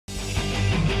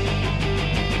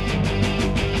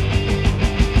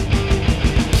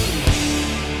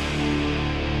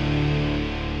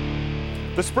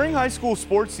The spring high school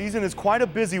sports season is quite a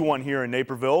busy one here in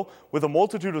Naperville, with a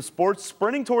multitude of sports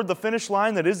sprinting toward the finish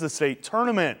line that is the state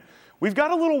tournament. We've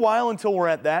got a little while until we're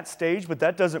at that stage, but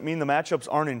that doesn't mean the matchups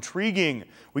aren't intriguing.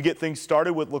 We get things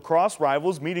started with lacrosse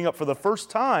rivals meeting up for the first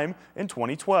time in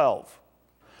 2012.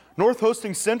 North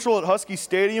hosting Central at Husky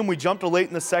Stadium. We jumped to late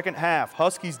in the second half.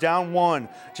 Huskies down 1.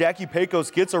 Jackie Pecos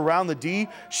gets around the D.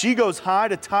 She goes high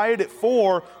to tie it at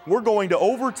 4. We're going to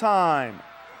overtime.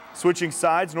 Switching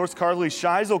sides, North Carly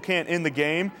Shiesel can't end the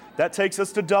game. That takes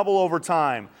us to double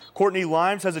overtime. Courtney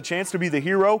Limes has a chance to be the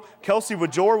hero. Kelsey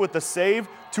Bajor with the save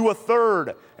to a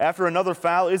third. After another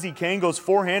foul, Izzy Kane goes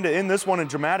forehand to end this one in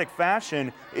dramatic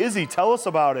fashion. Izzy, tell us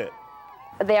about it.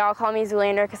 They all call me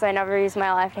Zoolander because I never use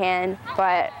my left hand,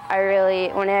 but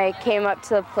when I came up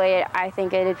to the plate, I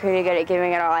think I did pretty good at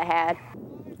giving it all I had.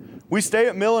 We stay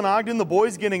at Mill and Ogden, the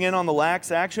boys getting in on the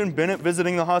lax action. Bennett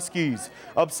visiting the Huskies.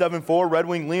 Up 7-4, Red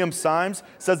Wing Liam Symonds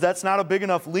says that's not a big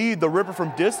enough lead. The ripper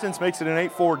from distance makes it an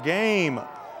 8-4 game.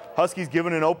 Huskies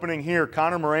given an opening here.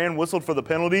 Connor Moran whistled for the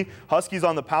penalty. Huskies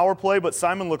on the power play, but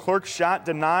Simon Leclerc's shot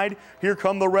denied. Here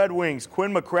come the Red Wings.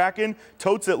 Quinn McCracken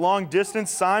totes it long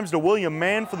distance. Symes to William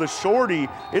Mann for the shorty.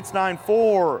 It's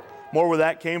 9-4. More where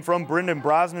that came from. Brendan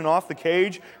Brosnan off the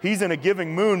cage. He's in a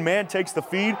giving moon. Mann takes the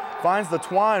feed, finds the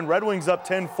twine. Red Wings up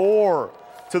 10-4.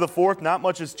 To the fourth, not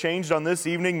much has changed on this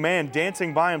evening. Mann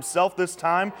dancing by himself this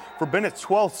time for Bennett's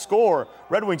 12th score.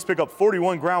 Red Wings pick up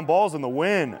 41 ground balls in the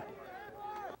win.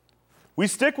 We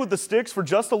stick with the sticks for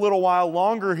just a little while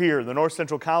longer here. The North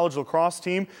Central College lacrosse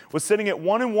team was sitting at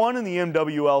 1-1 in the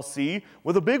MWLC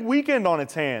with a big weekend on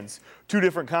its hands. 2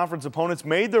 different conference opponents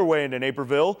made their way into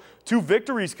Naperville. 2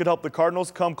 victories could help the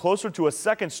Cardinals come closer to a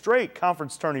second straight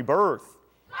conference tourney berth.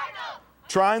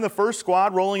 Trying the first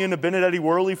squad, rolling into Benedetti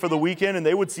Worley for the weekend, and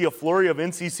they would see a flurry of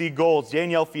NCC goals.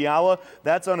 Danielle Fiala,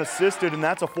 that's unassisted, and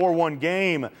that's a 4-1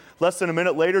 game. Less than a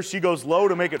minute later, she goes low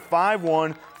to make it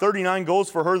 5-1, 39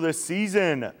 goals for her this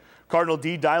season. Cardinal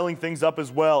D dialing things up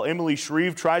as well. Emily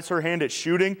Shreve tries her hand at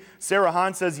shooting. Sarah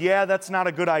Hahn says, yeah, that's not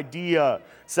a good idea.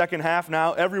 Second half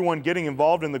now, everyone getting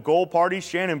involved in the goal party.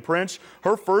 Shannon Prince,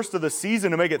 her first of the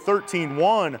season to make it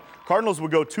 13-1. Cardinals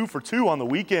would go 2 for 2 on the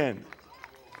weekend.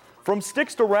 From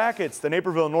sticks to rackets, the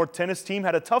Naperville North tennis team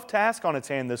had a tough task on its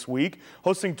hand this week,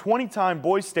 hosting 20-time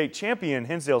boys state champion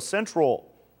Hinsdale Central.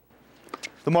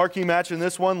 The marquee match in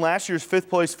this one, last year's 5th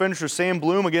place finisher Sam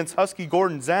Bloom against Husky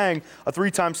Gordon Zhang, a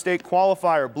 3-time state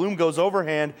qualifier. Bloom goes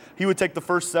overhand. He would take the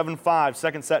first 7-5.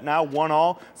 Second set now,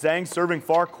 1-all. Zhang serving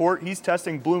far court. He's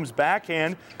testing Bloom's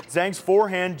backhand. Zhang's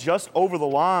forehand just over the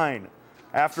line.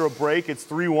 After a break, it's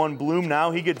 3-1 Bloom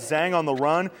now. He gets Zhang on the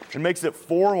run and makes it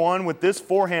 4-1 with this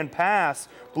forehand pass.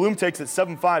 Bloom takes it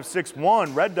 7-5,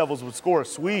 6-1. Red Devils would score a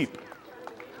sweep.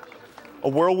 A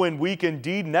whirlwind week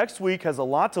indeed. Next week has a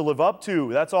lot to live up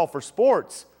to. That's all for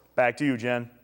sports. Back to you, Jen.